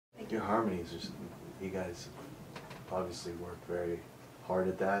Your harmonies, you guys obviously worked very hard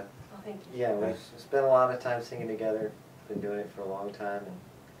at that. Oh, thank you. Yeah, we've spent a lot of time singing together. Been doing it for a long time, and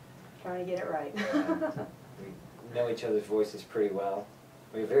Trying to get it right. we know each other's voices pretty well.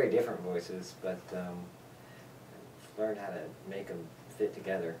 We have very different voices, but we've learned how to make them fit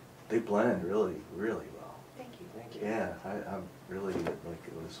together. They blend really, really well. Thank you. Thank you. Yeah, I'm really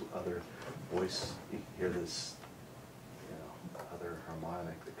like this other voice. You hear this, you know, other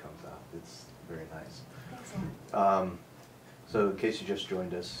harmonic that comes out. It's very nice. Thanks a lot. So in case you just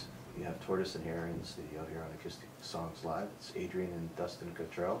joined us, you have Tortoise in here in the studio here on Acoustic Songs Live. It's Adrian and Dustin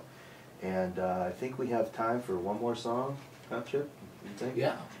Cottrell. And I think we have time for one more song, huh, Chip? You think?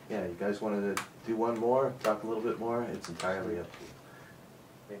 Yeah. Yeah, you guys wanted to do one more, talk a little bit more? It's entirely up to you.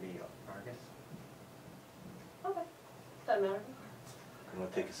 Maybe Argus? Okay. Doesn't matter. You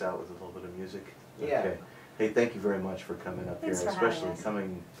want to take us out with a little bit of music? Yeah. Okay. Hey, thank you very much for coming up Thanks here, for having especially us.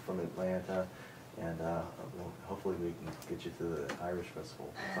 coming from Atlanta. And hopefully we can get you to the Irish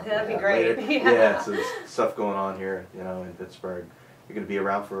Festival. That'd be Yeah, great. later. Yeah. Yeah, so there's stuff going on here, you know, in Pittsburgh. You're going to be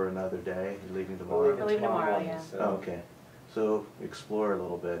around for another day. You're leaving tomorrow. We're leaving tomorrow, morning, yeah. so- Oh, okay. So explore a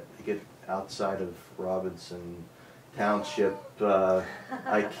little bit. You get outside of Robinson Township.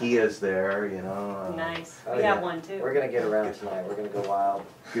 IKEA's there, you know. Nice. Oh, We yeah. have one too. We're going to get around tonight. We're going to go wild.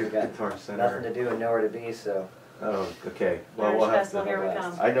 We Good got Guitar Center. nothing to do and nowhere to be, so Oh, okay. Well, Irish we'll have Festival, to. here we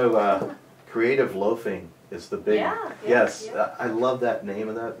blast. come. I know Creative Loafing is the big. Yeah, yeah, Yes, yeah. I love that name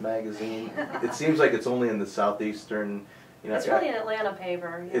of that magazine. It seems like it's only in the southeastern. You know, It's really an Atlanta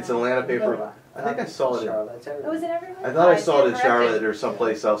paper. It's yeah. an Atlanta paper. No, I think I saw it. Charlotte. It's Oh, everywhere. is it everywhere? I thought I Oh, saw it in stand Charlotte corrected. or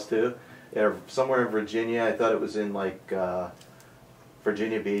someplace else too. Yeah, somewhere in Virginia. I thought it was in like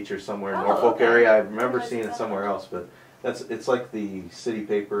Virginia Beach or somewhere in Oh, Norfolk okay. area. I remember Where's seeing it that? somewhere else, but it's like the city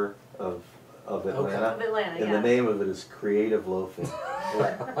paper of Atlanta. Of Atlanta, And yeah. the name of it is Creative Loafing.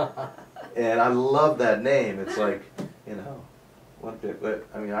 Right. And I love that name. It's like, you know,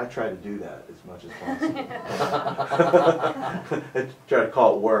 I mean, I try to do that as much as possible. I try to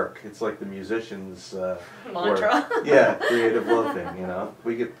call it work. It's like the musicians' Mantra. work. Yeah, creative loafing. You know,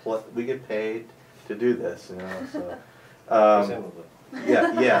 we get paid to do this. You know, so Presumably.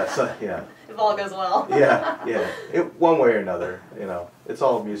 yeah. If all goes well. Yeah. One way or another, you know, it's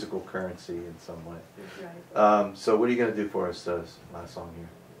all musical currency in some way. Right. So what are you gonna do for us, last song here?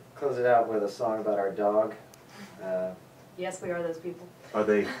 Close it out with a song about our dog. Yes, we are those people. Are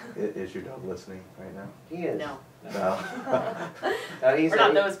they? Is your dog listening right now? He is. No. No. He's We're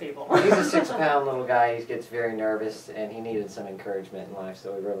not those people. He's a 6-pound little guy. He gets very nervous, and he needed some encouragement in life,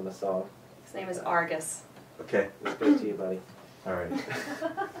 so we wrote him a song. His name is Argus. Okay. This goes to you, buddy. All right.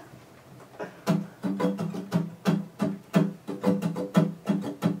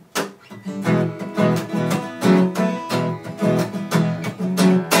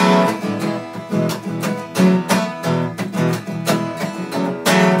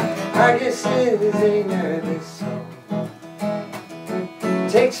 Argus is a nervous soul.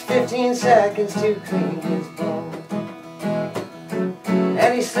 Takes 15 seconds to clean his bowl.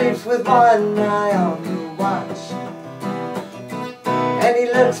 And he sleeps with one eye on the watch. And he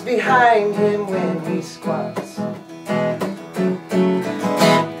looks behind him when he squats.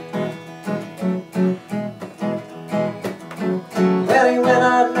 Well, he went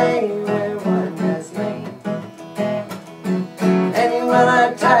out lane where one has lain. And he will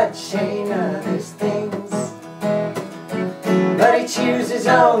not touch any of his things. But he chews his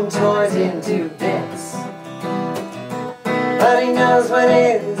own toys into bits. But he knows what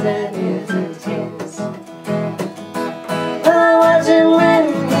is and isn't his. But I watch him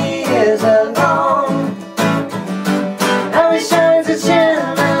when he is alone. How he shines his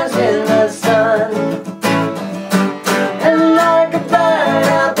shimmers in the sun. And like a bird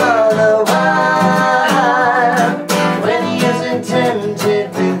up on the wire, when he isn't tempted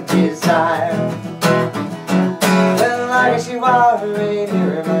with desire. Well, I guess you are right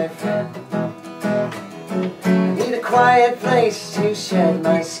here, my friend. I need a quiet place to shed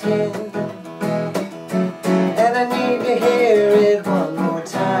my skin. And I need to hear it one more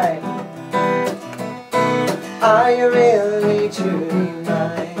time. Are you really truly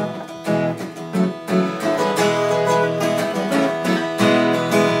mine?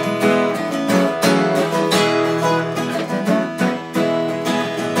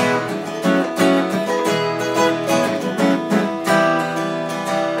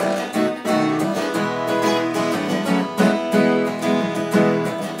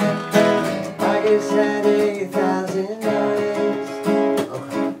 Argus had 1,000 eyes.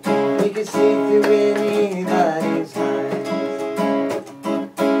 He could see through anybody's eyes.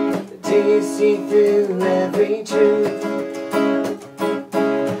 But do you see through every truth?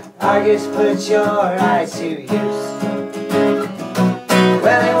 I Argus, put your eyes to use.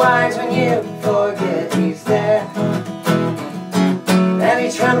 Well, he whines when you forget he's there, and he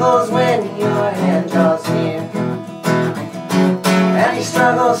trembles when your hand draws near, and he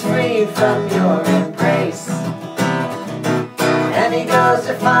struggles free from your embrace, and he goes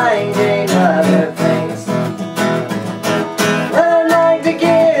to find another place. Well, I'd like to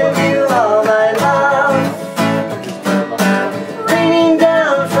give you all my love, raining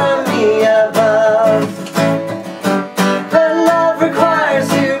down from me above, but love requires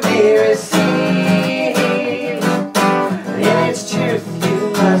to be received. In its truth you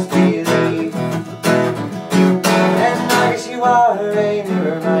must believe. And nice you are a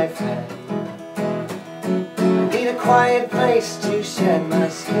mirror, my friend. Need a quiet place to shed my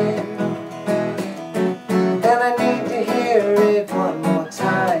skin, and I need to hear it one more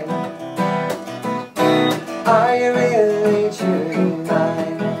time. Are you really truly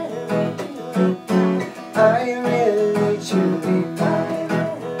mine? Are you really truly mine?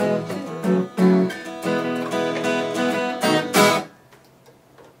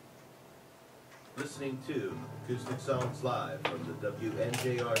 Listening to Acoustic Songs live from the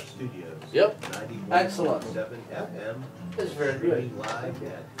WNJR studios. Yep. 91.7 Excellent. FM. It's very good. Streaming live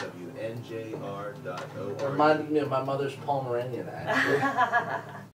at WNJR.org. Reminded me of my mother's Pomeranian, actually.